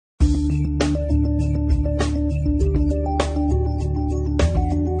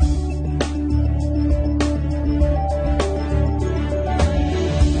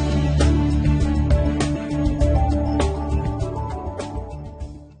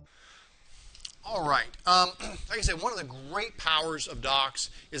All right. Like I said, one of the great powers of docs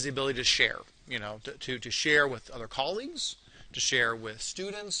is the ability to share. To share with other colleagues, to share with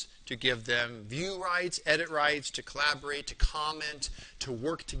students, to give them view rights, edit rights, to collaborate, to comment, to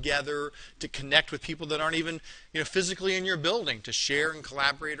work together, to connect with people that aren't even physically in your building, to share and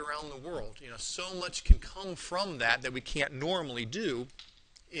collaborate around the world. So much can come from that we can't normally do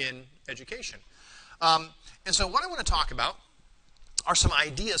in education. And so what I want to talk about are some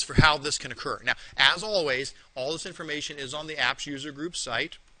ideas for how this can occur. Now, as always, all this information is on the Apps User Group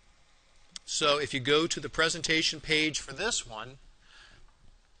site. So if you go to the presentation page for this one,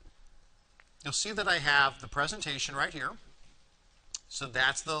 you'll see that I have the presentation right here. So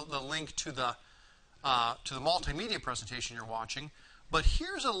that's the link to the multimedia presentation you're watching. But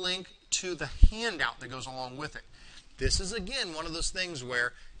here's a link to the handout that goes along with it. This is, again, one of those things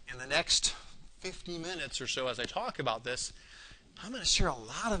where in the next 50 minutes or so as I talk about this, I'm going to share a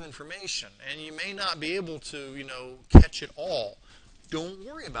lot of information. And you may not be able to, catch it all. Don't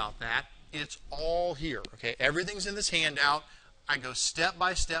worry about that. It's all here. Okay, everything's in this handout. I go step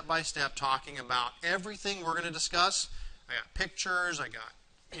by step by step talking about everything we're going to discuss. I got pictures. I got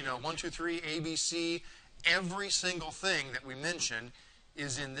 1, 2, 3, ABC. Every single thing that we mentioned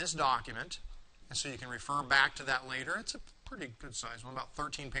is in this document, and so you can refer back to that later. It's a pretty good size one, about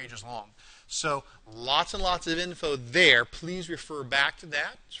 13 pages long. So lots and lots of info there. Please refer back to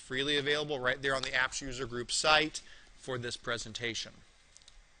that. It's freely available right there on the Apps User Group site for this presentation.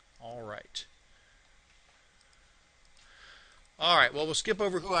 All right. All right, well, we'll skip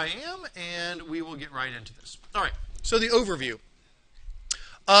over who I am, and we will get right into this. All right, so the overview.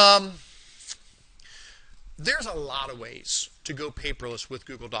 There's a lot of ways to go paperless with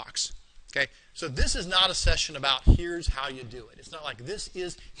Google Docs. Okay, so this is not a session about here's how you do it. It's not like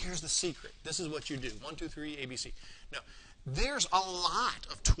here's the secret. This is what you do. 1, 2, 3, ABC. No. There's a lot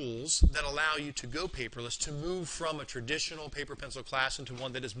of tools that allow you to go paperless, to move from a traditional paper pencil class into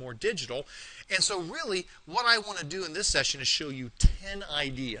one that is more digital. And so really, what I want to do in this session is show you 10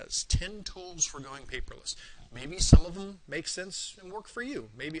 ideas, 10 tools for going paperless. Maybe some of them make sense and work for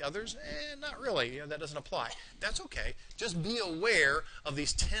you. Maybe others, not really. That doesn't apply. That's okay. Just be aware of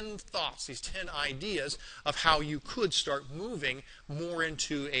these 10 thoughts, these 10 ideas of how you could start moving more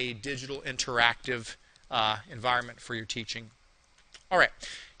into a digital interactive environment for your teaching. All right,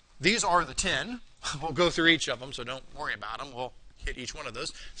 these are the 10. We'll go through each of them, so don't worry about them. We'll hit each one of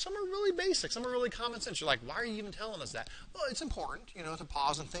those. Some are really basic. Some are really common sense. You're like, why are you even telling us that? Well, it's important, to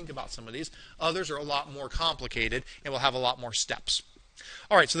pause and think about some of these. Others are a lot more complicated and will have a lot more steps.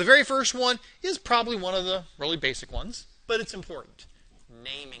 All right, so the very first one is probably one of the really basic ones, but it's important.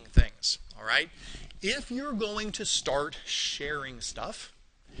 Naming things, all right? If you're going to start sharing stuff,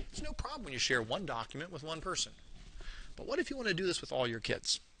 it's no problem when you share one document with one person. But what if you want to do this with all your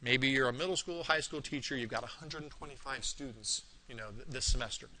kids? Maybe you're a middle school, high school teacher. You've got 125 students, this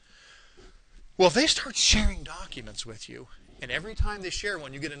semester. Well, if they start sharing documents with you, and every time they share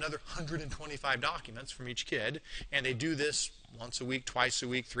one, you get another 125 documents from each kid, and they do this once a week, twice a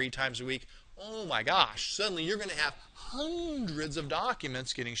week, 3 times a week, oh my gosh, suddenly you're going to have hundreds of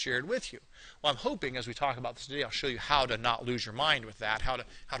documents getting shared with you. Well, I'm hoping as we talk about this today, I'll show you how to not lose your mind with that, how to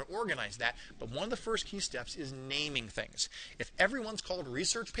organize that. But one of the first key steps is naming things. If everyone's called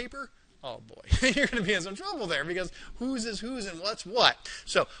research paper, oh boy, you're going to be in some trouble there because whose is whose and what's what.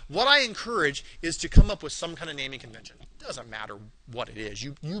 So what I encourage is to come up with some kind of naming convention. It doesn't matter what it is.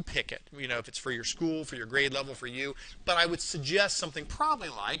 You pick it, if it's for your school, for your grade level, for you. But I would suggest something probably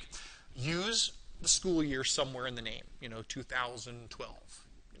like use the school year somewhere in the name, 2012,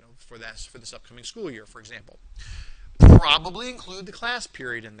 for this upcoming school year, for example. Probably include the class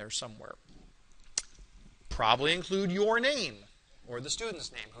period in there somewhere. Probably include your name or the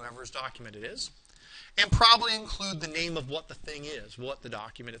student's name, whoever's document it is. And probably include the name of what the thing is, what the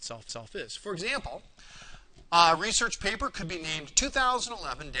document itself is. For example, research paper could be named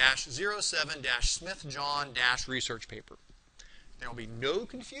 2011-07-Smith-John-research paper. There will be no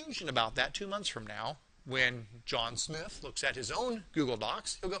confusion about that 2 months from now. When John Smith looks at his own Google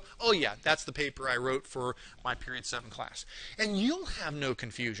Docs, he'll go, oh yeah, that's the paper I wrote for my Period 7 class. And you'll have no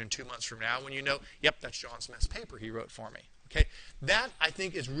confusion 2 months from now when you know, yep, that's John Smith's paper he wrote for me. Okay? That, I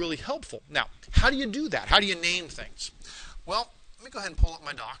think, is really helpful. Now, how do you do that? How do you name things? Well, let me go ahead and pull up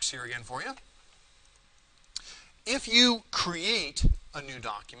my docs here again for you. If you create a new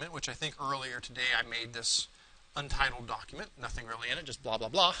document, which I think earlier today I made this untitled document, nothing really in it, just blah, blah,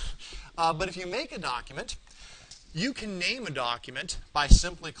 blah. But if you make a document, you can name a document by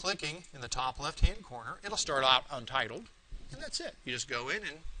simply clicking in the top left-hand corner. It'll start out untitled, and that's it. You just go in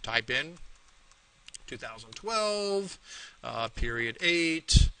and type in 2012, period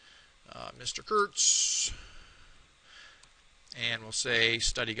 8, Mr. Curts, and we'll say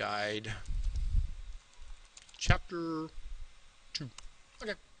study guide, chapter 2.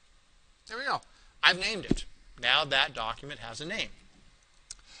 Okay, there we go. I've named it. Now that document has a name.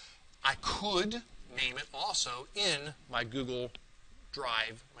 I could name it also in my Google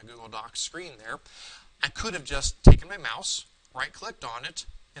Drive, my Google Docs screen there. I could have just taken my mouse, right-clicked on it,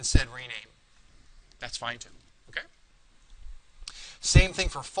 and said rename. That's fine too. Okay? Same thing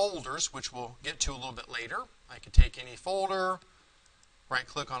for folders, which we'll get to a little bit later. I could take any folder,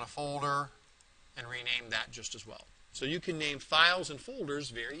 right-click on a folder, and rename that just as well. So you can name files and folders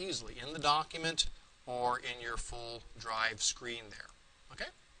very easily in the document or in your full Drive screen there. Okay?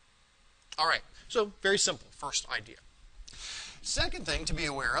 All right. So very simple. First idea. Second thing to be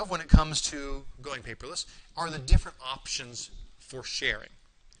aware of when it comes to going paperless are the different options for sharing.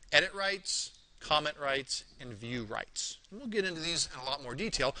 Edit rights, comment rights, and view rights. And we'll get into these in a lot more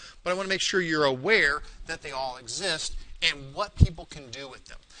detail, but I want to make sure you're aware that they all exist and what people can do with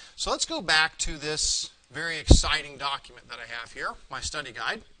them. So let's go back to this very exciting document that I have here, my study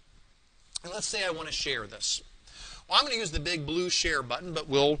guide. And let's say I want to share this. Well, I'm going to use the big blue share button, but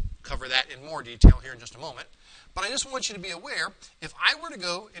we'll cover that in more detail here in just a moment. But I just want you to be aware, if I were to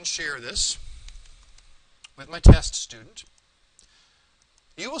go and share this with my test student,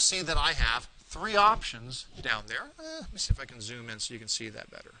 you will see that I have 3 options down there. Let me see if I can zoom in so you can see that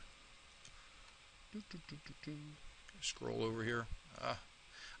better. Scroll over here.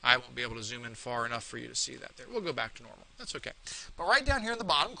 I won't be able to zoom in far enough for you to see that there. We'll go back to normal. That's okay. But right down here in the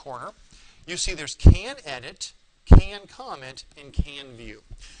bottom corner, you see there's can edit, can comment, and can view.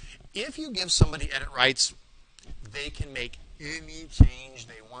 If you give somebody edit rights, they can make any change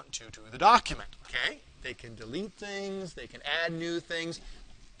they want to the document. Okay? They can delete things. They can add new things.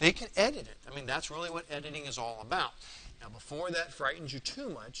 They can edit it. I mean, that's really what editing is all about. Now, before that frightens you too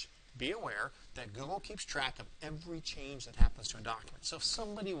much, be aware that Google keeps track of every change that happens to a document. So if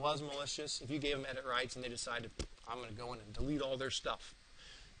somebody was malicious, if you gave them edit rights and they decided, I'm going to go in and delete all their stuff,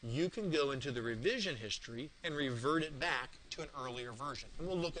 you can go into the revision history and revert it back to an earlier version. And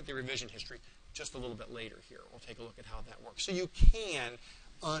we'll look at the revision history just a little bit later here. We'll take a look at how that works. So you can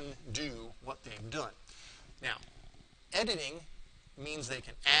undo what they've done. Now, editing means they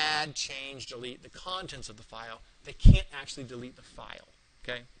can add, change, delete the contents of the file. They can't actually delete the file.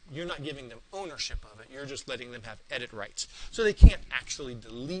 Okay? You're not giving them ownership of it. You're just letting them have edit rights. So they can't actually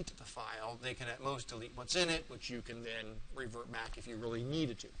delete the file. They can at most delete what's in it, which you can then revert back if you really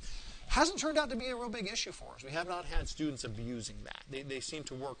needed to. Hasn't turned out to be a real big issue for us. We have not had students abusing that. They seem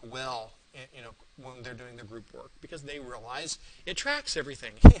to work well, when they're doing their group work because they realize it tracks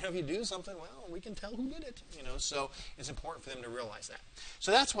everything. If you do something, well, we can tell who did it. So it's important for them to realize that.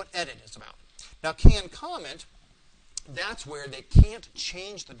 So that's what edit is about. Now, can comment. That's where they can't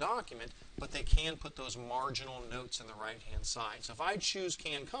change the document, but they can put those marginal notes in the right-hand side. So if I choose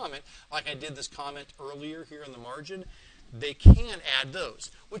can comment, like I did this comment earlier here in the margin, they can add those,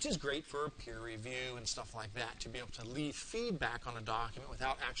 which is great for peer review and stuff like that, to be able to leave feedback on a document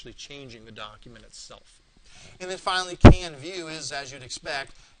without actually changing the document itself. And then finally, can view is, as you'd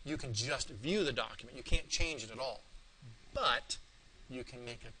expect, you can just view the document. You can't change it at all. But you can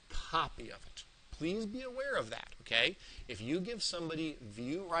make a copy of it. Please be aware of that, okay? If you give somebody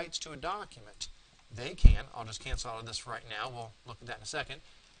view rights to a document, they can, I'll just cancel out of this right now, we'll look at that in a second,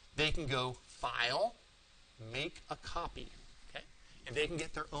 they can go File, Make a Copy, okay? And they can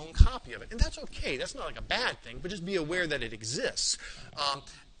get their own copy of it. And that's okay, that's not like a bad thing, but just be aware that it exists.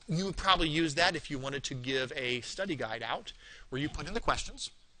 You would probably use that if you wanted to give a study guide out, where you put in the questions,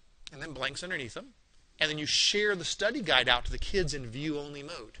 and then blanks underneath them, and then you share the study guide out to the kids in view-only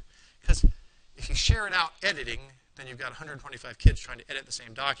mode. Because if you share it out editing, then you've got 125 kids trying to edit the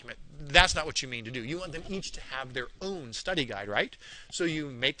same document. That's not what you mean to do. You want them each to have their own study guide, right? So you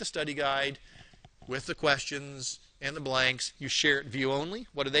make the study guide with the questions and the blanks. You share it view only.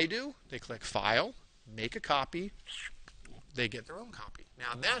 What do? They click File, Make a Copy. They get their own copy.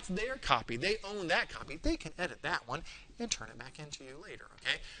 Now, that's their copy. They own that copy. They can edit that one and turn it back into you later,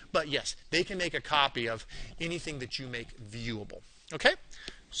 okay? But yes, they can make a copy of anything that you make viewable, okay?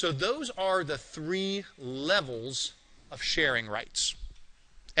 So those are the 3 levels of sharing rights: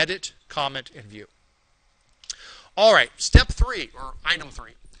 edit, comment, and view. All right, step 3, or item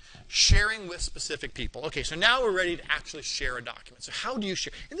 3, sharing with specific people. Okay, so now we're ready to actually share a document. So how do you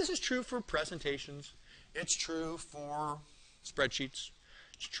share? And this is true for presentations. It's true for spreadsheets.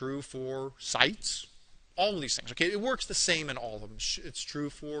 It's true for sites. All of these things, okay? It works the same in all of them. It's true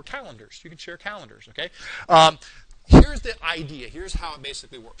for calendars. You can share calendars, okay? Here's the idea. Here's how it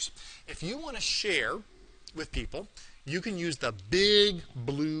basically works. If you want to share with people, you can use the big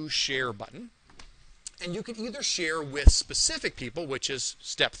blue share button. And you can either share with specific people, which is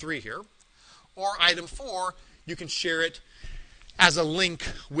step 3 here, or item 4, you can share it as a link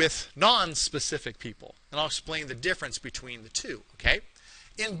with non-specific people. And I'll explain the difference between the two, okay?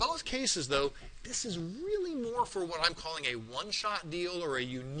 In both cases, though, this is really more for what I'm calling a one-shot deal or a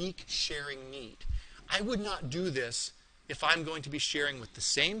unique sharing need. I would not do this if I'm going to be sharing with the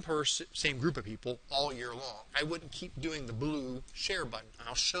same group of people all year long. I wouldn't keep doing the blue share button.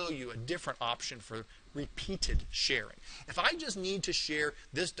 I'll show you a different option for repeated sharing. If I just need to share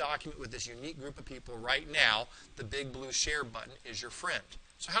this document with this unique group of people right now, the big blue share button is your friend.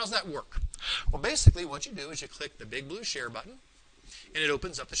 So how does that work? Well, basically what you do is you click the big blue share button, and it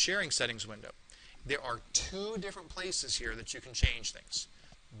opens up the sharing settings window. There are 2 different places here that you can change things.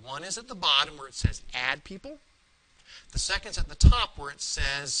 One is at the bottom where it says add people. The second's at the top where it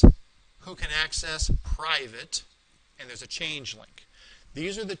says who can access private, and there's a change link.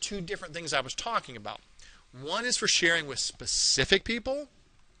 These are the 2 different things I was talking about. One is for sharing with specific people.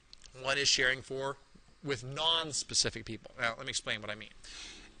 One is sharing with non-specific people. Now, let me explain what I mean.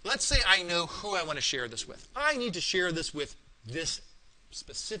 Let's say I know who I want to share this with. I need to share this with this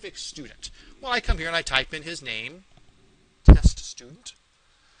specific student. Well, I come here and I type in his name, test student,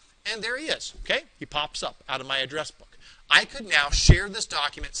 and there he is. Okay? He pops up out of my address book. I could now share this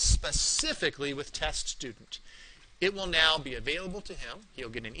document specifically with test student. It will now be available to him. He'll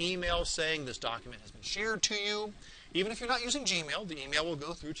get an email saying this document has been shared to you. Even if you're not using Gmail, the email will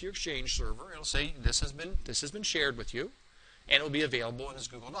go through to your Exchange server. It'll say this has been shared with you, and it will be available in his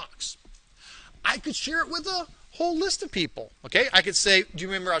Google Docs. I could share it with a whole list of people. Okay, I could say, do you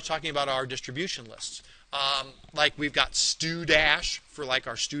remember I was talking about our distribution lists? Like we've got Stu Dash for like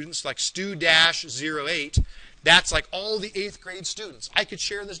our students, like Stu Dash 08. That's like all the 8th grade students. I could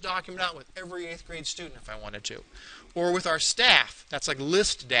share this document out with every 8th grade student if I wanted to. Or with our staff. That's like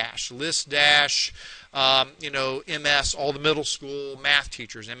List Dash, MS, all the middle school math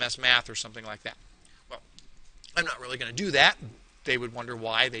teachers, MS Math or something like that. Well, I'm not really going to do that. They would wonder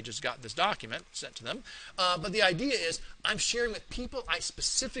why they just got this document sent to them. But the idea is I'm sharing with people I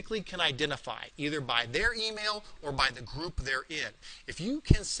specifically can identify, either by their email or by the group they're in. If you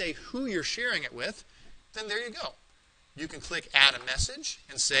can say who you're sharing it with, then there you go. You can click add a message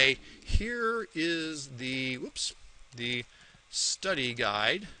and say, here is the study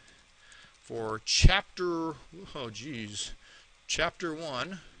guide for chapter 1.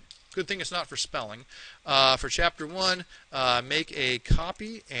 Good thing it's not for spelling. For chapter 1, make a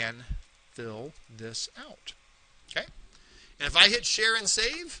copy and fill this out. Okay? And if I hit share and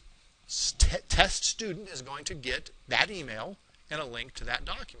save, test student is going to get that email and a link to that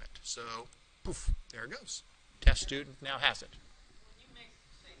document. So, poof, there it goes. Test student now has it. When you make a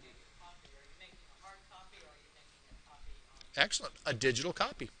copy, are you making a hard copy or are you making a copy? Excellent. A digital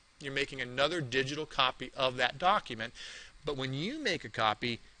copy. You're making another digital copy of that document. But when you make a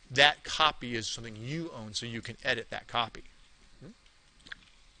copy, that copy is something you own, so you can edit that copy.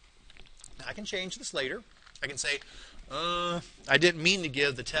 Now, I can change this later. I can say, I didn't mean to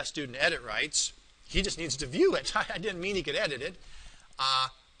give the test student edit rights. He just needs to view it. I didn't mean he could edit it.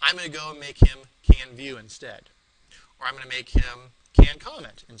 I'm going to go and make him can view instead. Or I'm going to make him can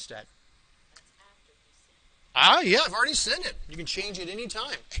comment instead. Yeah, I've already sent it. You can change it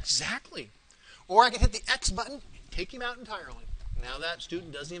anytime. Exactly. Or I can hit the X button and take him out entirely. Now that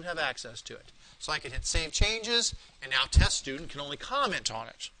student doesn't even have access to it. So I can hit Save Changes, and now test student can only comment on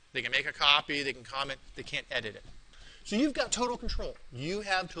it. They can make a copy, they can comment, they can't edit it. So you've got total control. You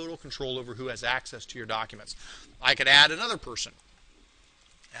have total control over who has access to your documents. I could add another person.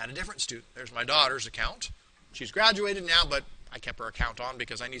 Add a different student. There's my daughter's account. She's graduated now, but I kept her account on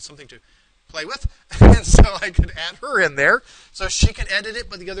because I need something to play with. And so I could add her in there so she can edit it,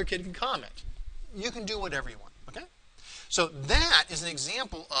 but the other kid can comment. You can do whatever you want. Okay? So that is an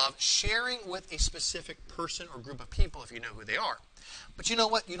example of sharing with a specific person or group of people if you know who they are. But you know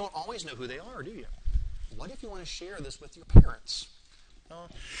what? You don't always know who they are, do you? What if you want to share this with your parents?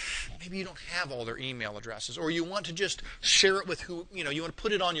 Maybe you don't have all their email addresses, or you want to just share it with who, you want to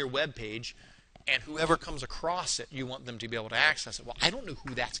put it on your web page, and whoever comes across it, you want them to be able to access it. Well, I don't know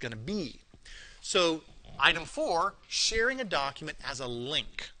who that's going to be. So item 4, sharing a document as a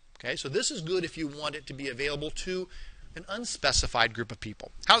link. Okay, so this is good if you want it to be available to an unspecified group of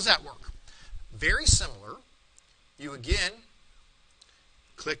people. How does that work? Very similar. You again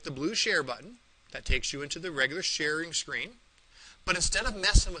click the blue share button. That takes you into the regular sharing screen. But instead of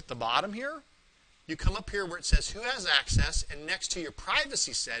messing with the bottom here, you come up here where it says who has access, and next to your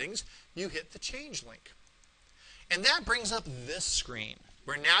privacy settings, you hit the change link. And that brings up this screen,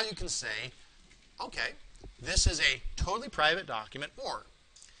 where now you can say, okay, this is a totally private document, or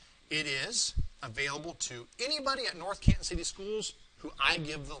it is available to anybody at North Canton City Schools who I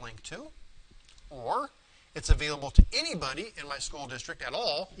give the link to, or it's available to anybody in my school district at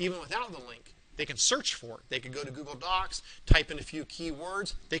all, even without the link. They can search for it. They could go to Google Docs, type in a few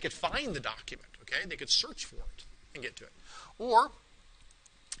keywords. They could find the document, okay? They could search for it and get to it. Or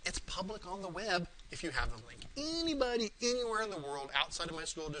it's public on the web if you have the link. Anybody, anywhere in the world, outside of my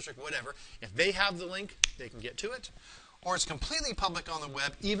school district, whatever, if they have the link, they can get to it. Or it's completely public on the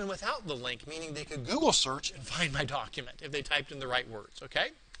web, even without the link, meaning they could Google search and find my document if they typed in the right words, okay?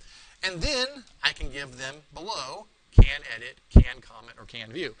 And then I can give them below can edit, can comment, or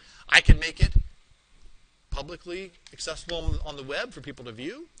can view. I can make it publicly accessible on the web for people to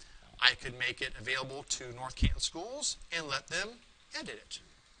view. I could make it available to North Canton schools and let them edit it.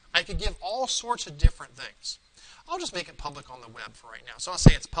 I could give all sorts of different things. I'll just make it public on the web for right now. So I'll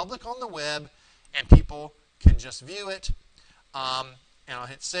say it's public on the web, and people can just view it. And I'll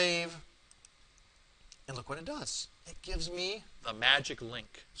hit save. And look what it does. It gives me the magic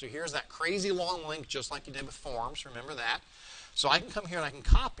link. So here's that crazy long link, just like you did with forms. Remember that. So I can come here and I can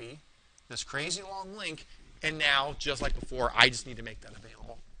copy this crazy long link. And now, just like before, I just need to make that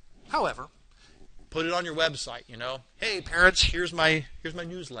available. However, put it on your website, you know. Hey, parents, here's my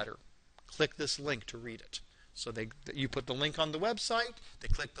newsletter. Click this link to read it. So you put the link on the website. They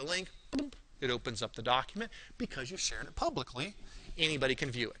click the link. Boom, it opens up the document because you shared it publicly. Anybody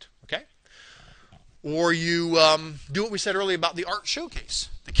can view it, okay? Or you do what we said earlier about the art showcase.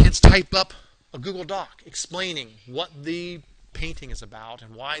 The kids type up a Google Doc explaining what the painting is about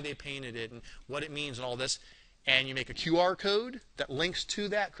and why they painted it and what it means and all this. And you make a QR code that links to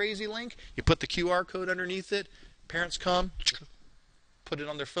that crazy link. You put the QR code underneath it. Parents come, put it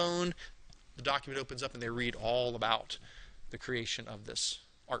on their phone. The document opens up and they read all about the creation of this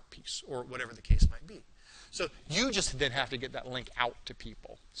art piece or whatever the case might be. So you just then have to get that link out to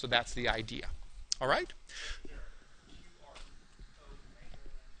people. So that's the idea. All right?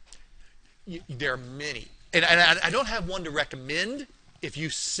 There are many. And I don't have one to recommend. If you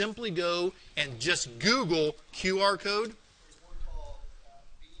simply go and just Google QR code,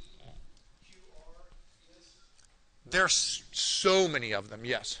 there's so many of them,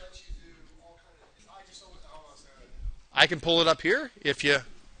 yes. I can pull it up here if you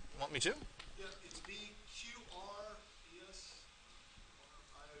want me to. Yeah, it's BQRES.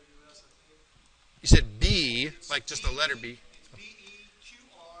 You said B, like just the letter B. It's BEQRIOUS.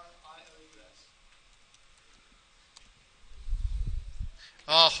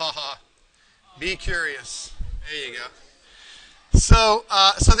 Oh, ha, ha. Be curious. There you go. So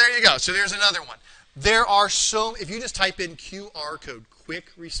there you go. So there's another one. There are if you just type in QR code,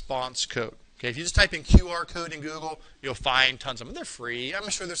 quick response code. Okay, if you just type in QR code in Google, you'll find tons of them. They're free. I'm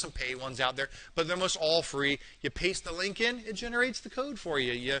sure there's some pay ones out there, but they're almost all free. You paste the link in, it generates the code for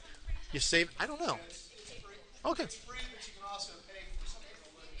you. You save. I don't know. Okay. It's free, but you can also pay for something.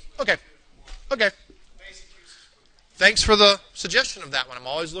 Okay. Okay. Basic uses. Thanks for the suggestion of that one. I'm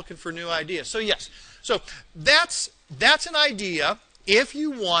always looking for new ideas. So yes. So that's an idea if you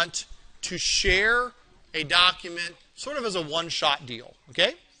want to share a document sort of as a one-shot deal.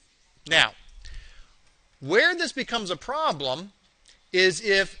 Okay? Now, where this becomes a problem is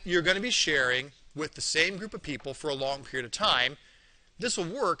if you're going to be sharing with the same group of people for a long period of time. This will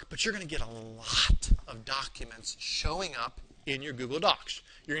work, but you're going to get a lot of documents showing up in your Google Docs.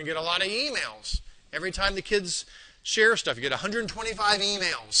 You're going to get a lot of emails. Every time the kids share stuff, you get 125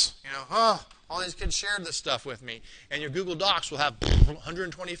 emails. You know, oh, all these kids shared this stuff with me. And your Google Docs will have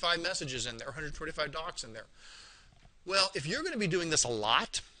 125 messages in there, 125 docs in there. Well, if you're going to be doing this a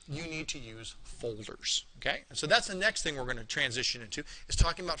lot, you need to use folders. Okay? And so that's the next thing we're going to transition into, is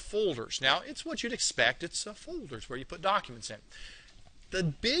talking about folders. Now, it's what you'd expect. It's folders where you put documents in. The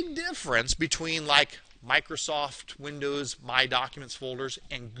big difference between like Microsoft Windows My Documents folders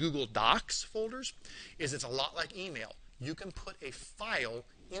and Google Docs folders is it's a lot like email. You can put a file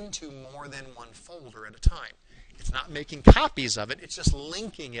into more than one folder at a time. It's not making copies of it, it's just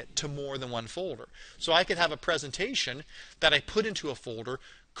linking it to more than one folder. So I could have a presentation that I put into a folder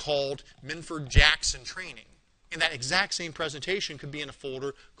called Minford Jackson Training. And that exact same presentation could be in a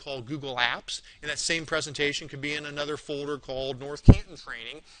folder called Google Apps, and that same presentation could be in another folder called North Canton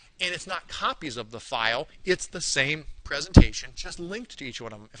Training, and it's not copies of the file, it's the same presentation, just linked to each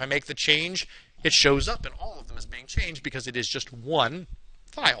one of them. If I make the change, it shows up in all of them as being changed because it is just one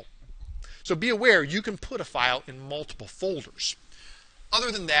file. So be aware, you can put a file in multiple folders.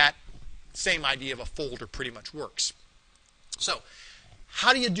 Other than that, same idea of a folder pretty much works. So,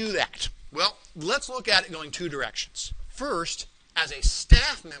 how do you do that? Well, let's look at it going two directions. First, as a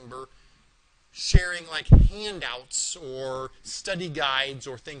staff member, sharing like handouts or study guides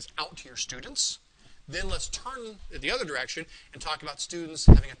or things out to your students. Then let's turn the other direction and talk about students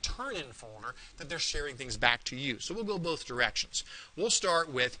having a turn-in folder that they're sharing things back to you. So we'll go both directions. We'll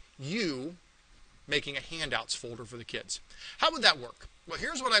start with you making a handouts folder for the kids. How would that work? Well,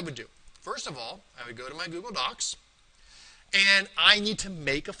 here's what I would do. First of all, I would go to my Google Docs, and I need to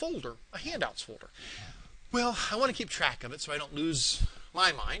make a folder, a handouts folder. Well, I want to keep track of it so I don't lose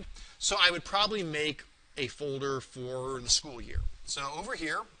my mind. So I would probably make a folder for the school year. So over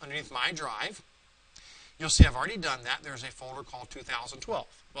here, underneath my drive, you'll see I've already done that. There's a folder called 2012.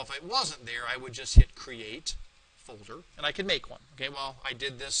 Well, if it wasn't there, I would just hit Create Folder, and I could make one. Okay, well, I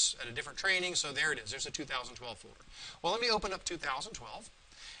did this at a different training, so there it is. There's a 2012 folder. Well, let me open up 2012.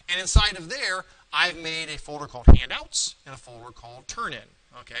 And inside of there, I've made a folder called Handouts and a folder called Turn In.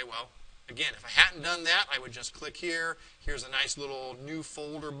 Okay, well, again, if I hadn't done that, I would just click here. Here's a nice little new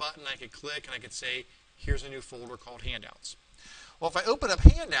folder button I could click, and I could say, here's a new folder called Handouts. Well, if I open up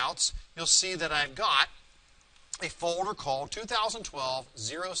Handouts, you'll see that I've got a folder called 2012-07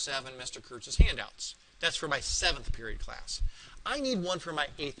 Mr. Curts' Handouts. That's for my 7th period class. I need one for my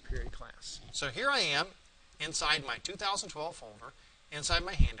 8th period class. So here I am inside my 2012 folder, inside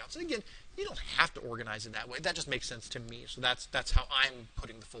my handouts. And again, you don't have to organize it that way. That just makes sense to me. So that's how I'm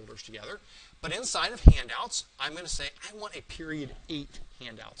putting the folders together. But inside of handouts, I'm going to say I want a period 8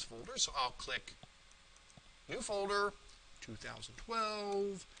 handouts folder. So I'll click New Folder,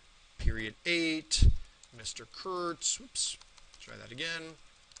 2012, period 8, Mr. Curts. Oops, try that again.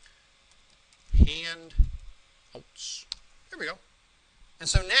 Handouts. There we go. And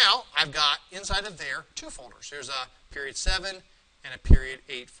so now I've got inside of there 2 folders. There's a period 7 and a period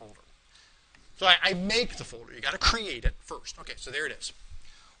 8 folder. So I make the folder. You got to create it first. Okay, so there it is.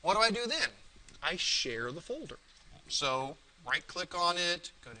 What do I do then? I share the folder. So right click on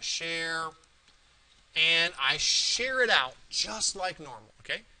it, go to share, and I share it out just like normal.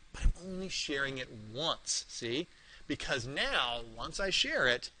 Okay, but I'm only sharing it once. See, because now once I share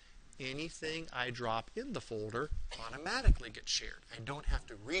it, anything I drop in the folder automatically gets shared. I don't have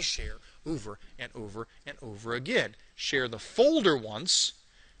to reshare over and over and over again. Share the folder once,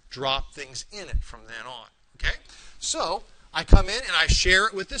 drop things in it from then on. Okay? So I come in and I share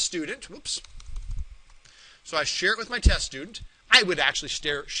it with the student. Whoops. So I share it with my test student. I would actually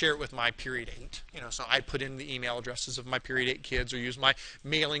share it with my period 8. So I'd put in the email addresses of my period 8 kids or use my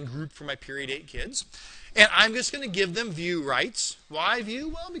mailing group for my period 8 kids. And I'm just going to give them view rights. Why view?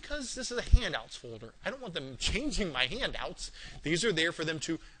 Well, because this is a handouts folder. I don't want them changing my handouts. These are there for them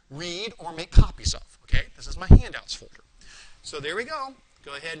to read or make copies of. Okay? This is my handouts folder. So there we go.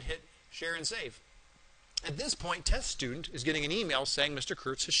 Go ahead and hit share and save. At this point, test student is getting an email saying Mr.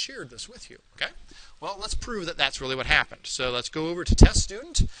 Curts has shared this with you. Okay? Well, let's prove that that's really what happened. So let's go over to test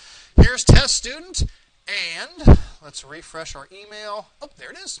student. Here's test student. And let's refresh our email. Oh,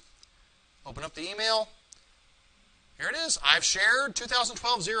 there it is. Open up the email. Here it is. I've shared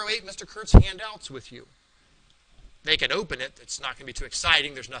 2012-08 Mr. Curts handouts with you. They can open it. It's not going to be too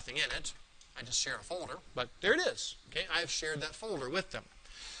exciting. There's nothing in it. I just share a folder. But there it is. Okay, I've shared that folder with them.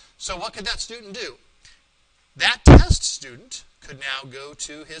 So what could that student do? That test student could now go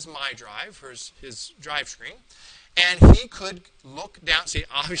to his My Drive, or his drive screen, and he could look down. See,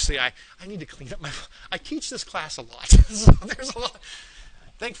 obviously, I need to clean up my... I teach this class a lot. So there's a lot...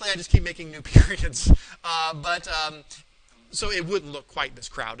 Thankfully, I just keep making new periods. So it wouldn't look quite this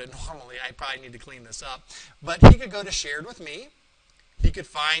crowded. Normally, I probably need to clean this up. But he could go to Shared with Me. He could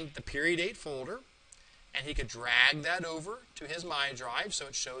find the Period 8 folder, and he could drag that over to his My Drive so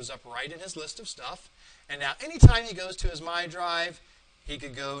it shows up right in his list of stuff. And now, anytime he goes to his My Drive, he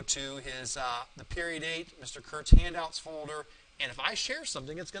could go to his the Period 8 Mr. Curts handouts folder, and if I share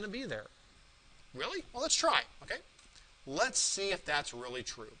something, it's going to be there. Really? Well, let's try. Okay. Let's see if that's really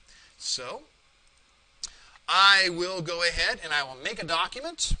true. So I will go ahead and I will make a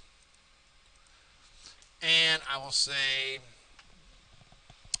document. And I will say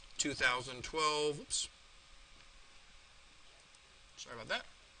 2012. Oops. Sorry about that.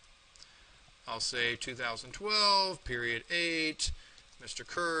 I'll say 2012, period 8, Mr.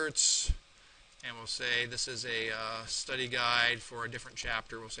 Curts. And we'll say this is a study guide for a different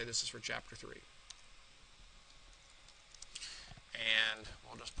chapter. We'll say this is for chapter 3. And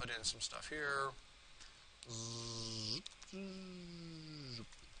we'll just put in some stuff here.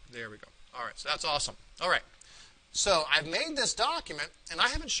 There we go. All right, so that's awesome. All right, so I've made this document, and I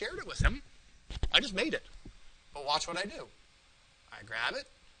haven't shared it with him. I just made it. But watch what I do. I grab it,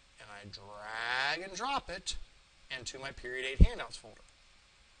 and I drag and drop it into my Period 8 handouts folder.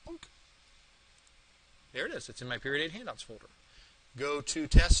 Boink. There it is. It's in my Period 8 handouts folder. go to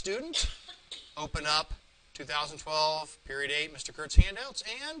Test Student, open up 2012, Period 8, Mr. Curts handouts,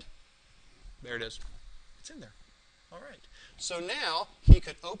 and there it is. It's in there. All right. So now he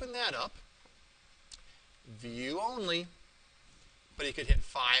could open that up, view only, but he could hit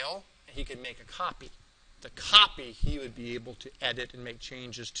File, and he could make a copy. The copy he would be able to edit and make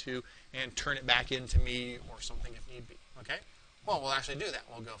changes to and turn it back into me or something if need be. Okay? Well, we'll actually do that.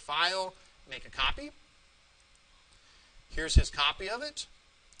 We'll go File, make a copy. Here's his copy of it.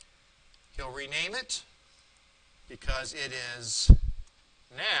 He'll rename it because it is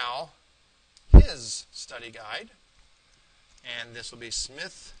now his study guide. And this will be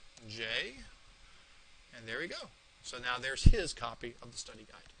Smith J. And there we go. So now there's his copy of the study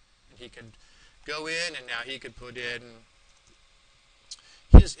guide. And he could go in, and now he could put in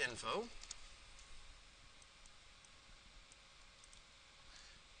his info.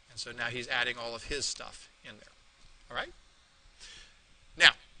 And so now he's adding all of his stuff in there. All right?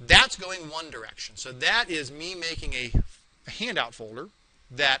 Now, that's going one direction. So that is me making a handout folder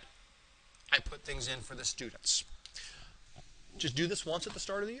that I put things in for the students. Just do this once at the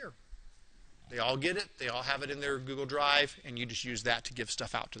start of the year. They all get it. They all have it in their Google Drive, and you just use that to give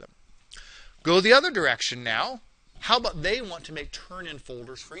stuff out to them. Go the other direction now. How about they want to make turn-in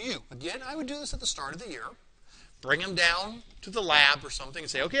folders for you? Again, I would do this at the start of the year. Bring them down to the lab or something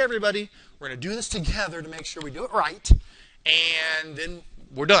and say, okay, everybody, we're going to do this together to make sure we do it right. And then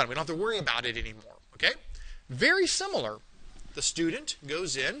we're done. We don't have to worry about it anymore. Okay? Very similar. The student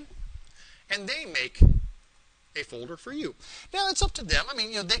goes in, and they make a folder for you. Now, it's up to them. I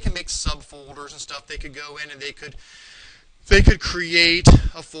mean, they can make subfolders and stuff. They could go in and they could create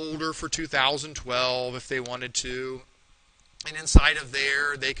a folder for 2012 if they wanted to. And inside of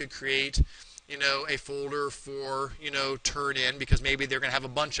there, they could create, a folder for, turn in, because maybe they're going to have a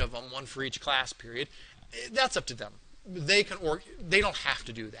bunch of them, one for each class period. That's up to them. They don't have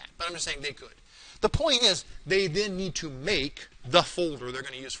to do that, but I'm just saying they could. The point is, they then need to make the folder they're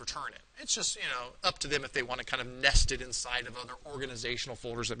going to use for turn-in. It's just, up to them if they want to kind of nest it inside of other organizational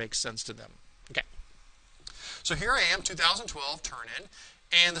folders that make sense to them. Okay. So here I am, 2012 turn-in,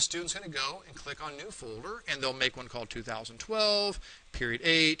 and the student's going to go and click on New Folder, and they'll make one called 2012, Period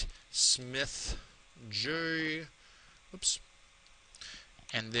 8, Smith J. Oops.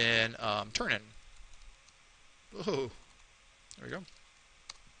 And then turn-in. Oh, there we go.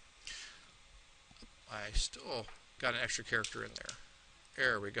 I still got an extra character in there.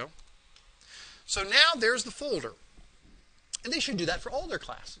 There we go. So now there's the folder. And they should do that for all their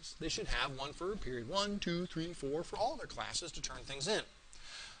classes. They should have one for period 1, 2, 3, 4 for all their classes to turn things in.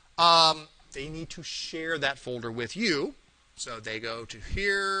 They need to share that folder with you. So they go to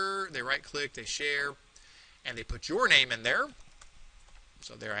here, they right-click, they share, and they put your name in there.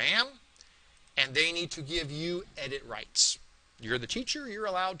 So there I am. And they need to give you edit rights. You're the teacher, you're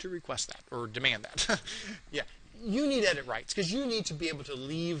allowed to request that or demand that. Yeah, you need edit rights because you need to be able to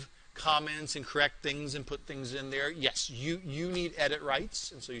leave comments and correct things and put things in there. Yes, you need edit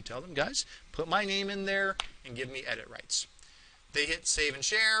rights, and so you tell them, guys, put my name in there and give me edit rights. They hit save and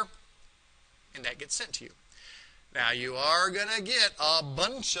share, and that gets sent to you. Now, you are going to get a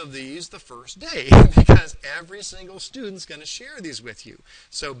bunch of these the first day because every single student's going to share these with you.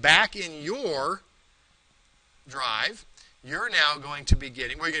 So back in your drive, you're now going to be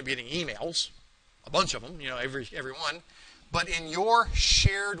getting, you're going to be getting emails, a bunch of them, every one. But in your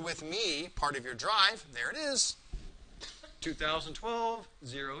shared with me part of your drive, there it is, 2012-08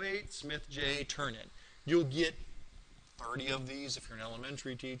 Smith J turn-in. You'll get 30 of these if you're an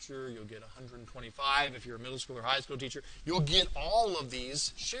elementary teacher. You'll get 125 if you're a middle school or high school teacher. You'll get all of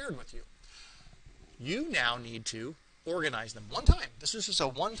these shared with you. You now need to organize them one time. This is just a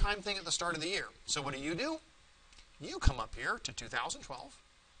one-time thing at the start of the year. So what do? You come up here to 2012,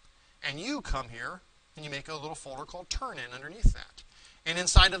 and you come here and you make a little folder called Turn-In underneath that. And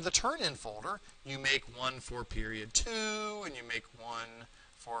inside of the Turn-In folder, you make one for period 2, and you make one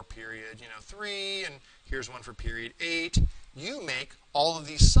for period 3, and here's one for period 8. You make all of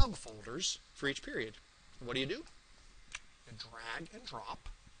these subfolders for each period. And what do? You drag and drop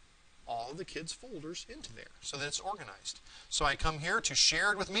all of the kids' folders into there so that it's organized. So I come here to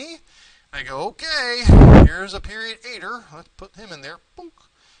share it with me. I go, okay, here's a period 8er. Let's put him in there. Boom.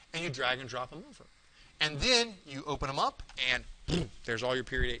 And you drag and drop them over. And then you open them up, and boom, there's all your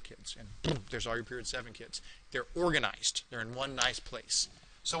period 8 kids. And boom, there's all your period 7 kids. They're organized. They're in one nice place.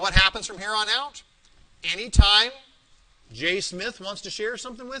 So what happens from here on out? Anytime Jay Smith wants to share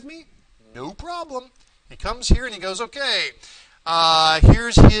something with me, no problem. He comes here and he goes, okay,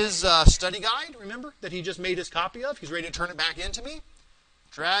 here's his study guide, remember, that he just made his copy of. He's ready to turn it back into me.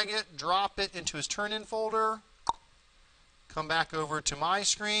 Drag it, drop it into his turn-in folder. come back over to my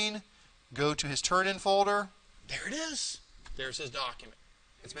screen, go to his turn-in folder. There it is. There's his document.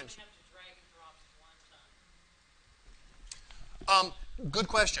 It's been. You have to drag and drop one time. Good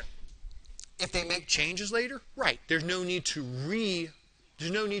question. If they make changes later, right? There's no need to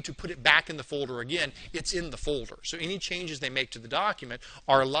put it back in the folder again. It's in the folder. So any changes they make to the document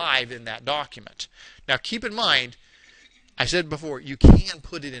are live in that document. Now keep in mind, I said before, you can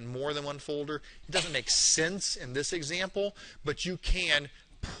put it in more than one folder. It doesn't make sense in this example, but you can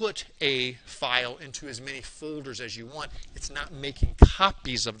put a file into as many folders as you want. It's not making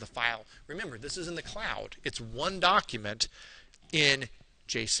copies of the file. Remember, this is in the cloud. It's one document in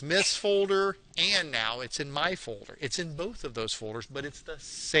J. Smith's folder, and now it's in my folder. It's in both of those folders, but it's the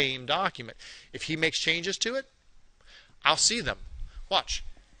same document. If he makes changes to it, I'll see them. Watch.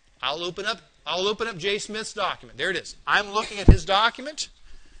 I'll open up J. Smith's document. There it is. I'm looking at his document,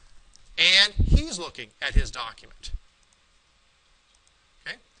 and he's looking at his document.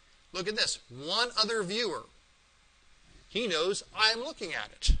 Okay? Look at this. One other viewer. He knows I'm looking at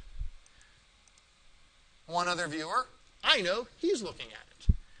it. One other viewer. I know he's looking at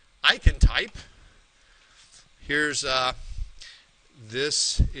it. I can type. Here's,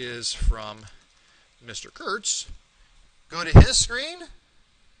 this is from Mr. Curts. Go to his screen.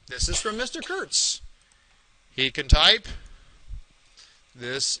 This is from Mr. Curts. He can type.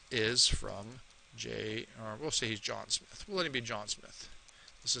 This is from or we'll say he's John Smith. We'll let him be John Smith.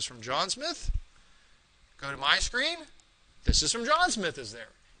 This is from John Smith. Go to my screen. This is from John Smith is there.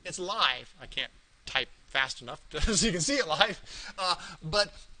 It's live. I can't type fast enough so you can see it live.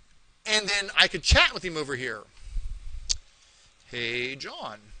 And then I could chat with him over here. Hey,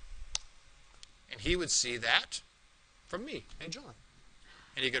 John. And he would see that from me. Hey, John.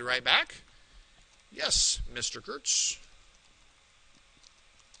 And he could write back, yes, Mr. Curts.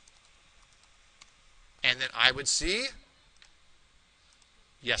 And then I would see,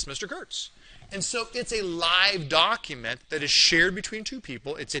 yes, Mr. Curts. And so it's a live document that is shared between two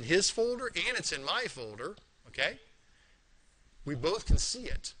people. It's in his folder and it's in my folder. Okay? We both can see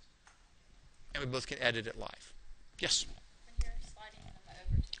it. And we both can edit it live. Yes? When you're sliding them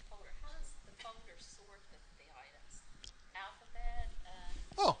over to the folder, how does the folder sort the items? Alphabet?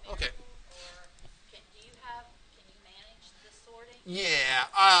 Okay. Or can you manage the sorting?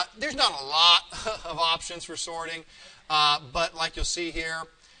 Yeah. There's not a lot of options for sorting. But like you'll see here,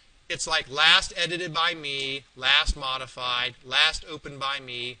 it's like last edited by me, last modified, last opened by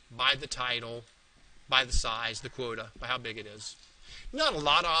me, by the title, by the size, the quota, by how big it is. Not a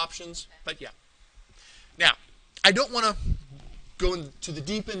lot of options, but yeah. Now, I don't want to go into the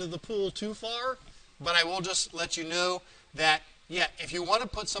deep end of the pool too far, but I will just let you know that, yeah, if you want to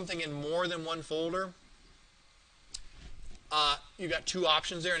put something in more than one folder, you got two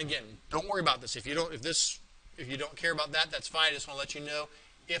options there. And again, don't worry about this. If you don't care about that, that's fine. I just want to let you know.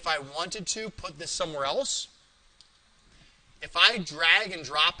 If I wanted to put this somewhere else, if I drag and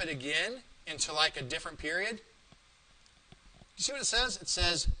drop it again into like a different period, you see what it says? It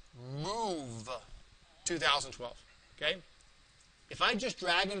says move 2012. Okay? If I just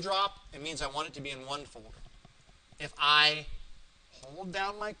drag and drop, it means I want it to be in one folder. If I hold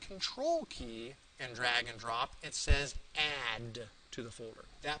down my control key and drag and drop, it says add to the folder.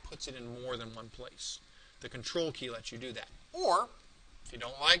 That puts it in more than one place. The control key lets you do that. Or, if you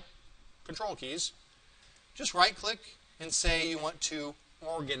don't like control keys, just right-click and say you want to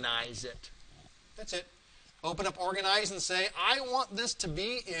organize it. That's it. Open up Organize and say, I want this to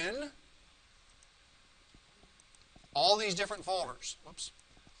be in all these different folders. Whoops.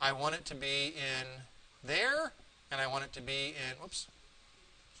 I want it to be in there, and I want it to be in, whoops,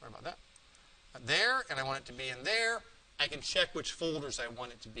 sorry about that. There, and I want it to be in there. I can check which folders I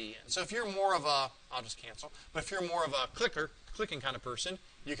want it to be in. So if you're more of a, I'll just cancel, but if you're more of a clicking kind of person,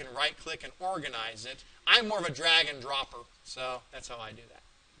 you can right-click and organize it. I'm more of a drag and dropper, so that's how I do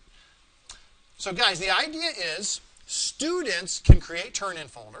that. So guys, the idea is students can create turn-in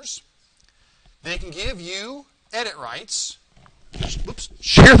folders. They can give you edit rights. Oops,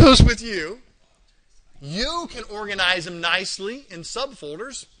 share those with you. You can organize them nicely in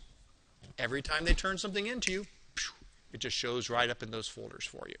subfolders. Every time they turn something into you, it just shows right up in those folders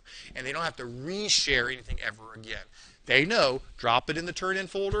for you. And they don't have to reshare anything ever again. They know, drop it in the turn-in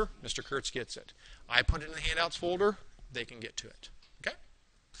folder, Mr. Curts gets it. I put it in the handouts folder, they can get to it. Okay?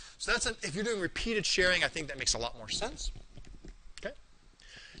 So that's if you're doing repeated sharing, I think that makes a lot more sense. Okay?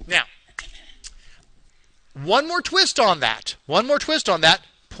 Now, one more twist on that.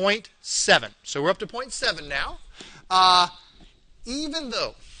 Point 7. So we're up to point 7 now. Even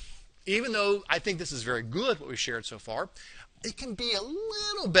though I think this is very good, what we've shared so far, it can be a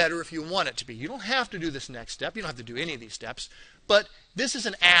little better if you want it to be. You don't have to do this next step. You don't have to do any of these steps. But this is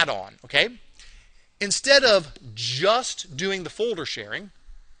an add-on, okay? Instead of just doing the folder sharing,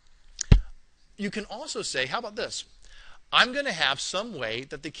 you can also say, how about this? I'm going to have some way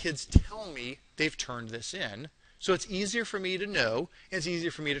that the kids tell me they've turned this in, so it's easier for me to know, and it's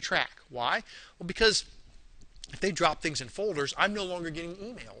easier for me to track. Why? Well, because if they drop things in folders, I'm no longer getting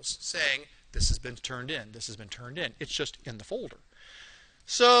emails saying, this has been turned in, this has been turned in. It's just in the folder.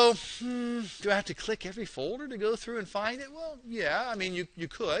 So, do I have to click every folder to go through and find it? Well, yeah, I mean, you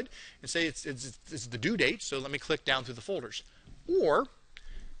could, and say it's the due date, so let me click down through the folders. Or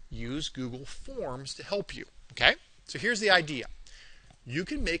use Google Forms to help you, okay? So here's the idea. You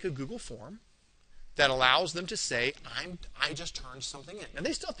can make a Google form that allows them to say, I just turned something in. And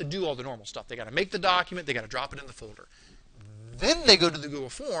they still have to do all the normal stuff. They got to make the document, they got to drop it in the folder. Then they go to the Google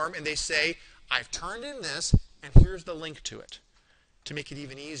form and they say, I've turned in this, and here's the link to it. To make it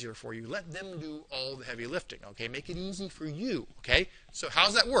even easier for you, let them do all the heavy lifting, okay? Make it easy for you, okay? So how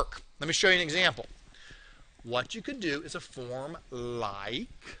does that work? Let me show you an example. What you could do is a form like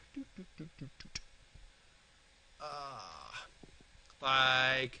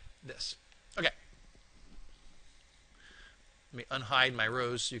this. Okay. Let me unhide my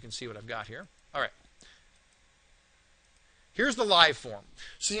rows so you can see what I've got here. All right. Here's the live form.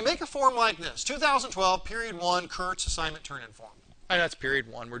 So you make a form like this. 2012, period 1, Curts assignment turn-in form. And that's period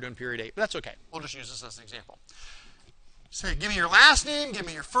 1. We're doing period 8, but that's okay. We'll just use this as an example. Say, give me your last name, give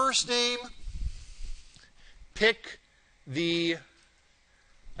me your first name. Pick the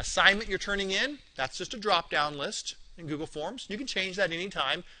assignment you're turning in. That's just a drop-down list in Google Forms. You can change that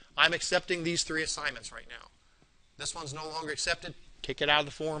anytime. I'm accepting these 3 assignments right now. This one's no longer accepted. Kick it out of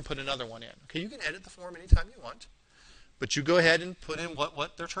the form, put another one in. Okay, you can edit the form anytime you want. But you go ahead and put in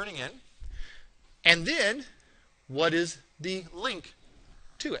what they're turning in. And then, what is the link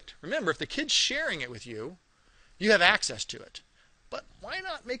to it? Remember, if the kid's sharing it with you, you have access to it. But why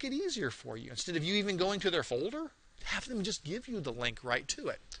not make it easier for you? Instead of you even going to their folder, have them just give you the link right to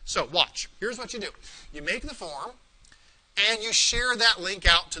it. So watch. Here's what you do. You make the form, and you share that link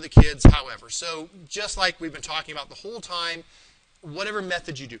out to the kids however. So just like we've been talking about the whole time, whatever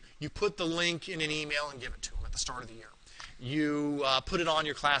method you do, you put the link in an email and give it to them at the start of the year. You put it on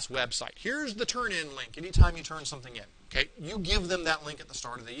your class website. Here's the turn-in link anytime you turn something in. Okay? You give them that link at the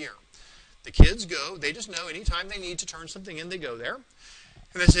start of the year. The kids go, they just know anytime they need to turn something in, they go there.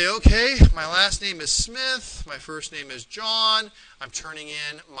 And they say, okay, my last name is Smith, my first name is John, I'm turning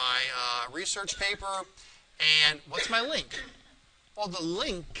in my research paper, and what's my link? Well, the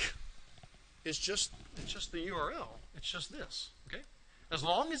link is just the URL. It's just this, okay? As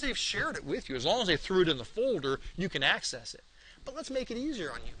long as they've shared it with you, as long as they threw it in the folder, you can access it. But let's make it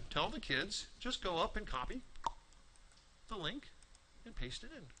easier on you. Tell the kids, just go up and copy the link and paste it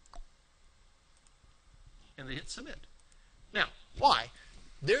in. And they hit submit. Now, why?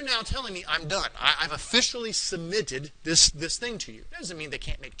 They're now telling me I'm done. I've officially submitted this thing to you. That doesn't mean they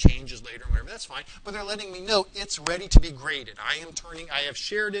can't make changes later or whatever. That's fine. But they're letting me know it's ready to be graded. I have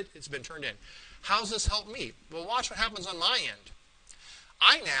shared it. It's been turned in. How's this help me? Well, watch what happens on my end.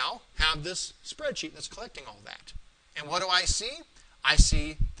 I now have this spreadsheet that's collecting all that. And what do I see? I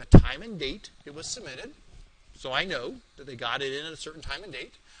see the time and date it was submitted. So I know that they got it in at a certain time and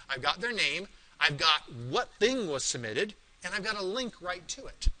date. I've got their name. I've got what thing was submitted. And I've got a link right to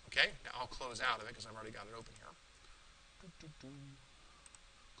it. Okay? Now I'll close out of it because I've already got it open here.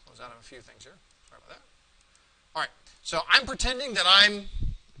 Close out of a few things here. Sorry about that. All right. So I'm pretending that I'm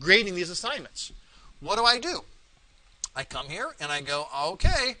grading these assignments. What do? I come here and I go,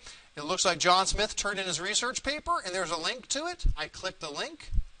 okay, it looks like John Smith turned in his research paper and there's a link to it. I click the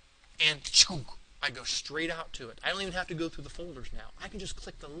link and I go straight out to it. I don't even have to go through the folders now. I can just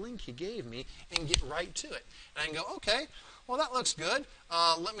click the link he gave me and get right to it. And I can go, okay, well, that looks good.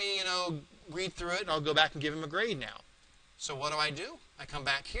 Let me, read through it, and I'll go back and give him a grade now. So what do? I come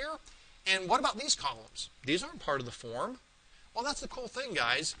back here, and what about these columns? These aren't part of the form. Well, that's the cool thing,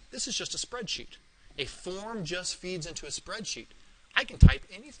 guys. This is just a spreadsheet. A form just feeds into a spreadsheet. I can type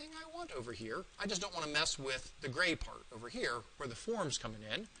anything I want over here. I just don't want to mess with the grade part over here where the form's coming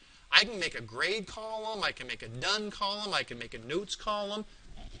in. I can make a grade column. I can make a done column. I can make a notes column.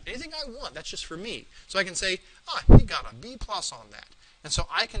 Anything I want. That's just for me. So I can say, he got a B+ on that. And so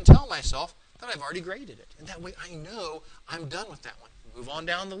I can tell myself that I've already graded it. And that way I know I'm done with that one. Move on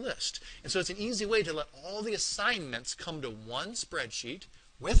down the list. And so it's an easy way to let all the assignments come to one spreadsheet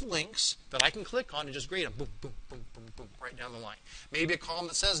with links that I can click on and just grade them. Boom, boom, boom, boom, boom, right down the line. Maybe a column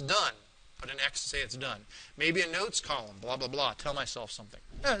that says done. Put an X to say it's done. Maybe a notes column, blah, blah, blah. Tell myself something.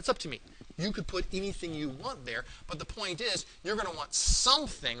 It's up to me. You could put anything you want there, but the point is you're going to want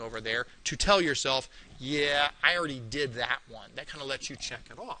something over there to tell yourself, yeah, I already did that one. That kind of lets you check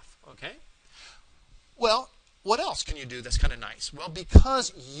it off, okay? Well, what else can you do that's kind of nice? Well,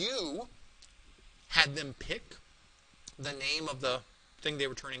 because you had them pick the name of the thing they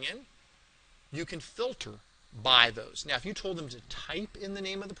were turning in, you can filter by those. Now, if you told them to type in the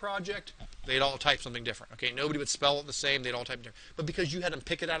name of the project, they'd all type something different. Okay, nobody would spell it the same. They'd all type it different. But because you had them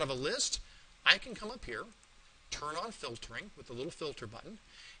pick it out of a list, I can come up here, turn on filtering with the little filter button,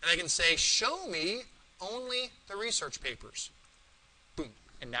 and I can say, show me only the research papers. Boom.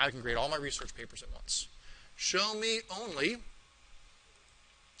 And now I can grade all my research papers at once. Show me only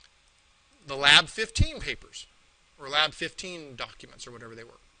the Lab 15 papers, or Lab 15 documents, or whatever they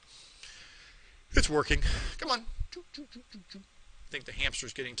were. It's working. Come on. I think the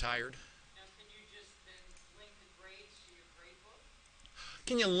hamster's getting tired. Now, can you just then link the grades to your grade book?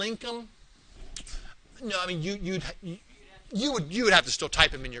 Can you link them? No, I mean you would have to still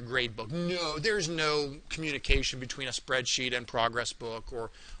type them in your grade book. No, there's no communication between a spreadsheet and progress book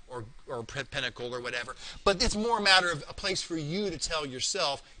or Pinnacle or whatever. But it's more a matter of a place for you to tell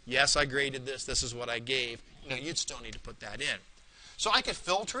yourself, yes, I graded this. This is what I gave. No, you'd still need to put that in. So I could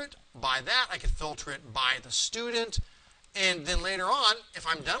filter it by that. I could filter it by the student. And then later on, if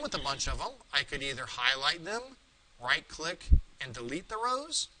I'm done with a bunch of them, I could either highlight them, right-click, and delete the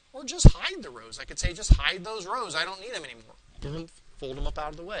rows, or just hide the rows. I could say, just hide those rows. I don't need them anymore. Boom, fold them up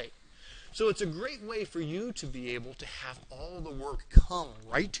out of the way. So it's a great way for you to be able to have all the work come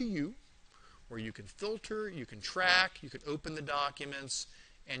right to you, where you can filter, you can track, you can open the documents,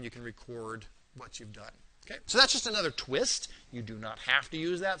 and you can record what you've done. Okay? So that's just another twist. You do not have to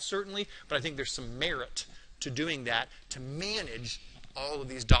use that, certainly, but I think there's some merit to doing that to manage all of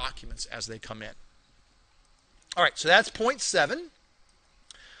these documents as they come in. All right, so that's point 7.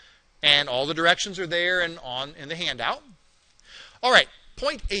 And all the directions are there and on in the handout. All right,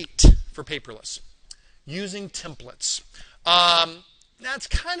 point 8 for Paperless. Using templates. That's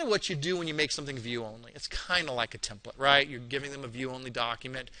kind of what you do when you make something view-only. It's kind of like a template, right? You're giving them a view-only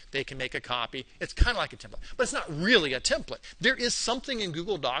document. They can make a copy. It's kind of like a template. But it's not really a template. There is something in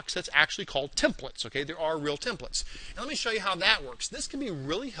Google Docs that's actually called templates, okay? There are real templates. And let me show you how that works. This can be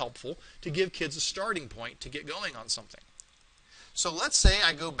really helpful to give kids a starting point to get going on something. So let's say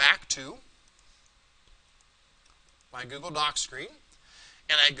I go back to my Google Docs screen,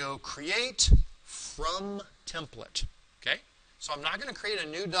 and I go Create from Template, okay? So I'm not going to create a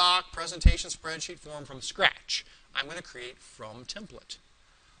new doc, presentation, spreadsheet, form from scratch. I'm going to create from template.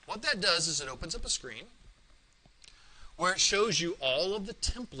 What that does is it opens up a screen where it shows you all of the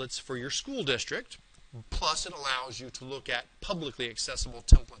templates for your school district, plus it allows you to look at publicly accessible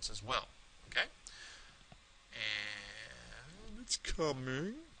templates as well. Okay? And it's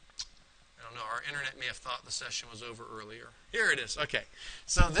coming. I don't know, our internet may have thought the session was over earlier. Here it is. Okay.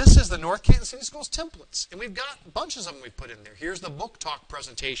 So this is the North Canton City Schools templates. And we've got bunches of them we've put in there. Here's the book talk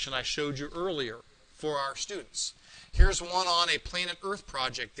presentation I showed you earlier for our students. Here's one on a Planet Earth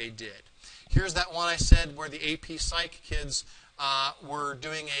project they did. Here's that one I said where the AP Psych kids were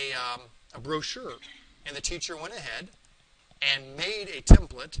doing a brochure. And the teacher went ahead and made a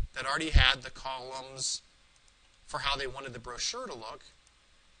template that already had the columns for how they wanted the brochure to look.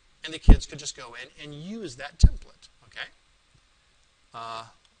 And the kids could just go in and use that template. Okay? Let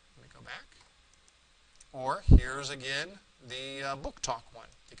me go back. Or here's again the book talk one.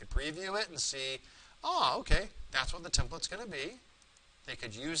 They could preview it and see, oh, okay, that's what the template's going to be. They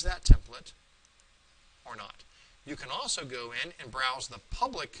could use that template or not. You can also go in and browse the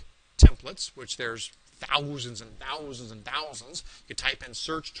public templates, which there's thousands and thousands and thousands. You type in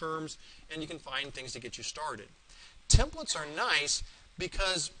search terms, and you can find things to get you started. Templates are nice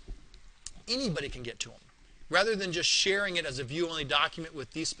because anybody can get to them. Rather than just sharing it as a view-only document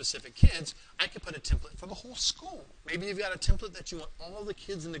with these specific kids, I could put a template for the whole school. Maybe you've got a template that you want all the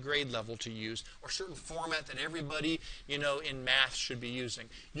kids in the grade level to use, or a certain format that everybody, in math should be using.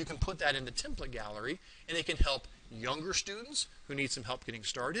 You can put that in the template gallery, and it can help younger students who need some help getting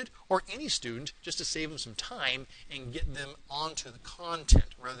started, or any student just to save them some time and get them onto the content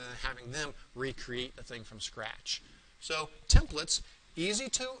rather than having them recreate the thing from scratch. So templates, easy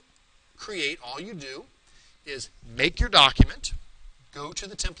to create. All you do is make your document, go to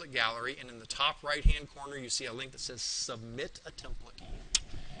the template gallery, and in the top right-hand corner you see a link that says Submit a Template.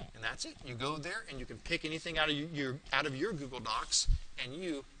 And that's it. You go there and you can pick anything out of your Google Docs, and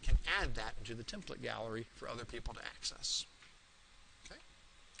you can add that into the template gallery for other people to access. Okay?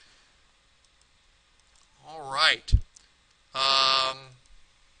 All right.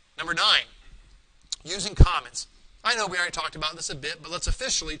 Number 9, using comments. I know we already talked about this a bit, but let's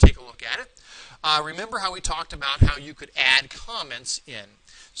officially take a look at it. Remember how we talked about how you could add comments in.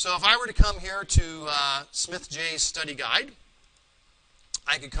 So if I were to come here to Smith J's study guide,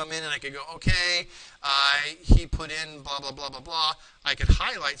 I could come in and I could go, okay, he put in blah, blah, blah, blah, blah. I could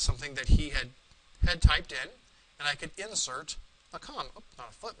highlight something that he had typed in, and I could insert a comment. Oh, not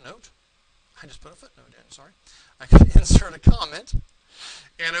a footnote. I just put a footnote in, sorry. I could insert a comment,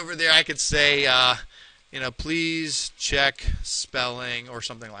 and over there I could say, please check spelling or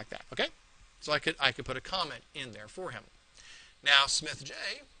something like that, okay? So I could put a comment in there for him. Now, Smith J,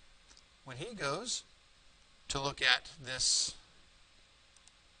 when he goes to look at this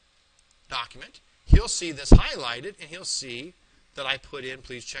document, he'll see this highlighted, and he'll see that I put in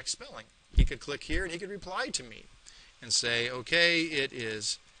please check spelling. He could click here, and he could reply to me and say, okay, it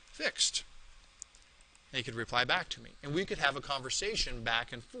is fixed. And he could reply back to me. And we could have a conversation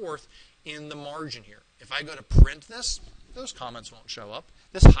back and forth in the margin here. If I go to print this, those comments won't show up.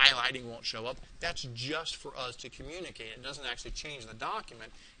 This highlighting won't show up. That's just for us to communicate. It doesn't actually change the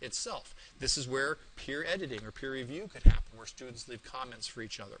document itself. This is where peer editing or peer review could happen, where students leave comments for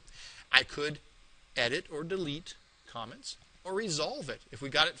each other. I could edit or delete comments or resolve it. If we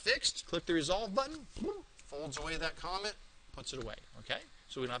got it fixed, click the resolve button, folds away that comment, puts it away. Okay?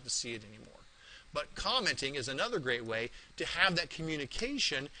 So we don't have to see it anymore. But commenting is another great way to have that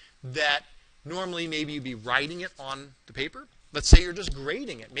communication that normally maybe you'd be writing it on the paper. Let's say you're just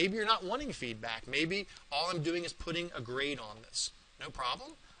grading it. Maybe you're not wanting feedback. Maybe all I'm doing is putting a grade on this. No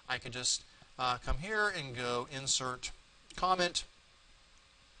problem. I could just come here and go insert comment.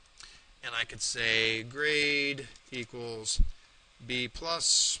 And I could say grade equals B+.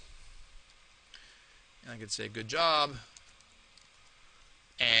 And I could say good job.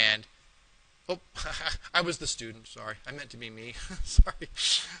 And, oh, I was the student. Sorry. I meant to be me. Sorry.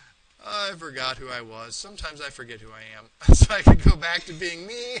 I forgot who I was. Sometimes I forget who I am. So I could go back to being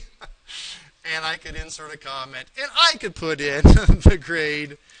me, and I could insert a comment, and I could put in the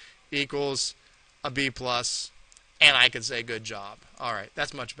grade equals a B+, and I could say good job. All right,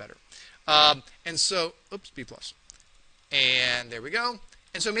 that's much better. And so, oops, B+. And there we go.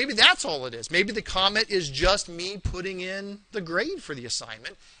 And so maybe that's all it is. Maybe the comment is just me putting in the grade for the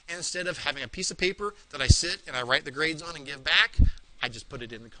assignment, and instead of having a piece of paper that I sit and I write the grades on and give back, I just put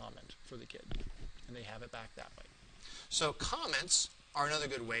it in the comment for the kid, and they have it back that way. So comments are another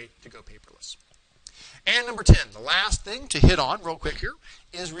good way to go paperless. And number 10, the last thing to hit on real quick here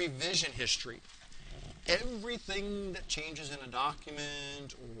is revision history. Everything that changes in a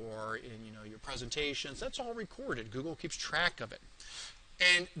document or in your presentations, that's all recorded. Google keeps track of it.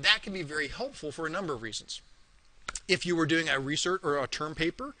 And that can be very helpful for a number of reasons. If you were doing a research or a term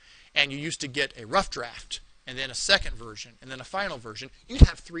paper and you used to get a rough draft, and then a second version, and then a final version, you'd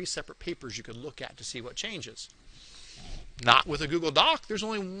have 3 separate papers you could look at to see what changes. Not with a Google Doc. There's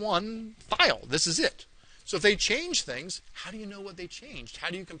only one file. This is it. So if they change things, how do you know what they changed? How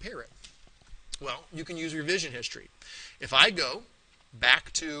do you compare it? Well, you can use revision history. If I go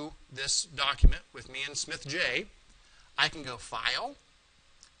back to this document with me and Smith J, I can go File,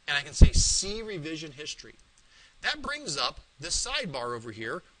 and I can say See Revision History. That brings up this sidebar over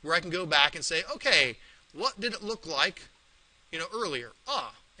here where I can go back and say, okay, what did it look like, earlier?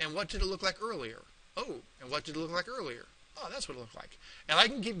 And what did it look like earlier? Oh, and what did it look like earlier? Oh, that's what it looked like. And I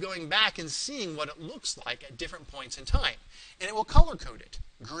can keep going back and seeing what it looks like at different points in time. And it will color code it.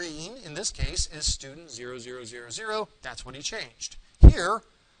 Green, in this case, is student 0000. That's what he changed. Here,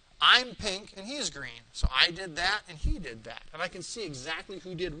 I'm pink and he's green. So I did that and he did that. And I can see exactly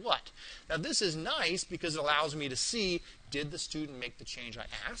who did what. Now, this is nice because it allows me to see, did the student make the change I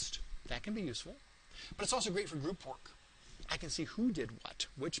asked? That can be useful. But it's also great for group work. I can see who did what,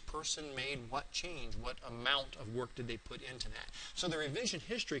 which person made what change, what amount of work did they put into that. So the revision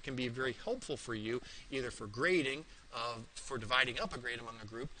history can be very helpful for you, either for grading, for dividing up a grade among a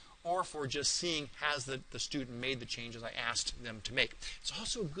group, or for just seeing has the student made the changes I asked them to make. It's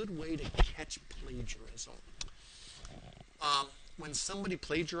also a good way to catch plagiarism. When somebody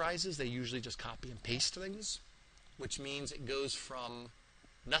plagiarizes, they usually just copy and paste things, which means it goes from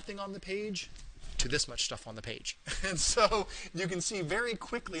nothing on the page to this much stuff on the page. And so you can see very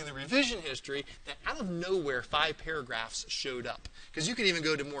quickly in the revision history that out of nowhere 5 paragraphs showed up. Because you can even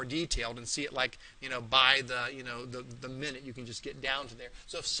go to more detailed and see it like, by the minute you can just get down to there.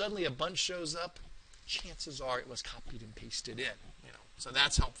 So if suddenly a bunch shows up, chances are it was copied and pasted in. So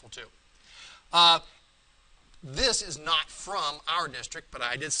that's helpful too. This is not from our district, but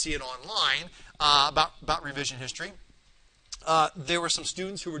I did see it online about revision history. There were some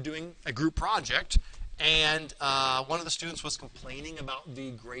students who were doing a group project, And one of the students was complaining about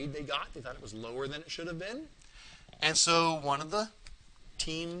the grade they got. They thought it was lower than it should have been. And so one of the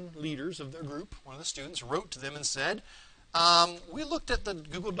team leaders of their group, one of the students, wrote to them and said, we looked at the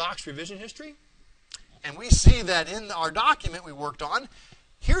Google Docs revision history, and we see that in our document we worked on,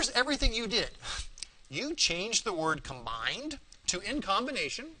 here's everything you did. You changed the word combined to in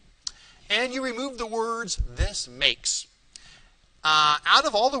combination, and you removed the words this makes. Out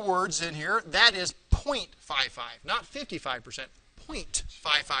of all the words in here, that is 0.55, not 55%,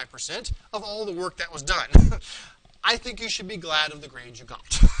 0.55% of all the work that was done. I think you should be glad of the grade you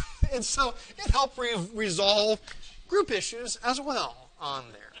got. And so it helped resolve group issues as well on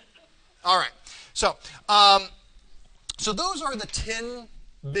there. All right. So those are the 10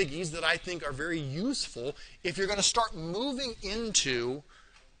 biggies that I think are very useful if you're going to start moving into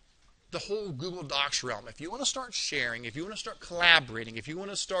the whole Google Docs realm. If you want to start sharing, if you want to start collaborating, if you want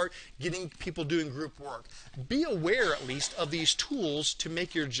to start getting people doing group work, be aware at least of these tools to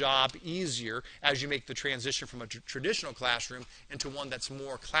make your job easier as you make the transition from a traditional classroom into one that's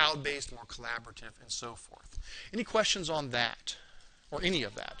more cloud-based, more collaborative, and so forth. Any questions on that or any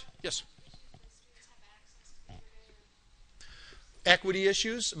of that? Yes? Equity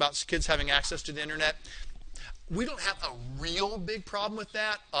issues about kids having access to the internet. We don't have a real big problem with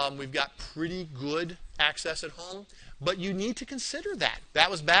that. We've got pretty good access at home, but you need to consider that.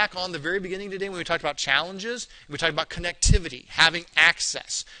 That was back on the very beginning today when we talked about challenges. We talked about connectivity, having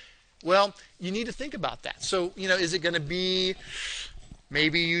access. Well, you need to think about that. So, is it going to be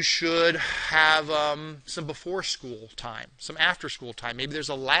maybe you should have some before school time, some after school time. Maybe there's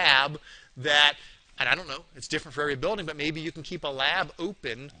a lab that, and I don't know, it's different for every building, but maybe you can keep a lab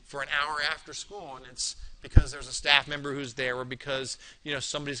open for an hour after school, and it's because there's a staff member who's there, or because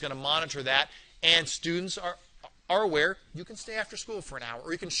somebody's going to monitor that, and students are aware you can stay after school for an hour,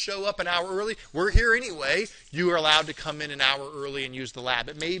 or you can show up an hour early. We're here anyway. You are allowed to come in an hour early and use the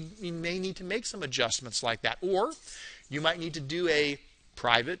lab. You may need to make some adjustments like that, or you might need to do a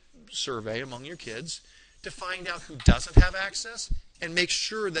private survey among your kids to find out who doesn't have access and make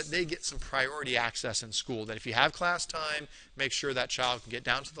sure that they get some priority access in school. That if you have class time, make sure that child can get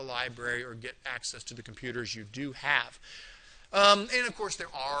down to the library or get access to the computers you do have. And of course, there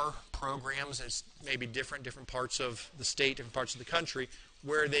are programs, it's maybe different parts of the state, different parts of the country,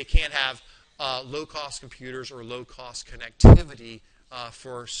 where they can have low-cost computers or low-cost connectivity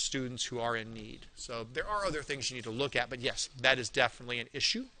for students who are in need. So there are other things you need to look at, but yes, that is definitely an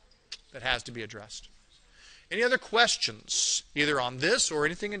issue that has to be addressed. Any other questions, either on this or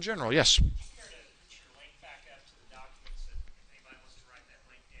anything in general? Yes? Care to put your link back up to the documents if anybody wants to write that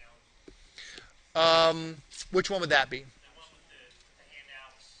link down? Which one would that be? The one with the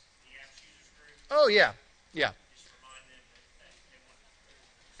handouts, the apps users group. Oh, yeah. Yeah. Just remind them that they want to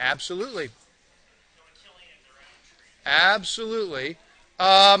Absolutely. go and kill in their own tree. Absolutely.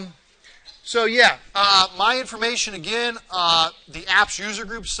 So yeah, my information again, the apps user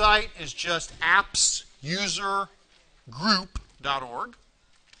group site is just appsusergroup.org.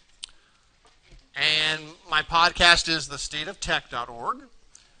 And my podcast is thestateoftech.org.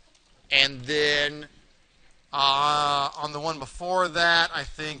 And then on the one before that, I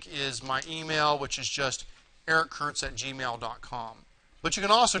think, is my email, which is just ericcurts@gmail.com. But you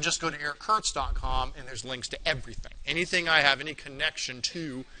can also just go to ericcurts.com, and there's links to everything. Anything I have any connection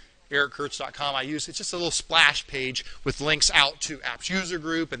to, ericcurts.com, I use. It's just a little splash page with links out to Apps User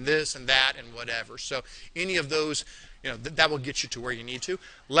Group and this and that and whatever. So any of those, that will get you to where you need to.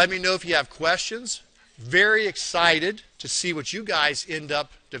 Let me know if you have questions. Very excited to see what you guys end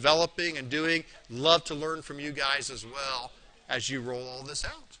up developing and doing. Love to learn from you guys as well as you roll all this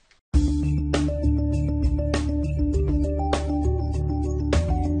out.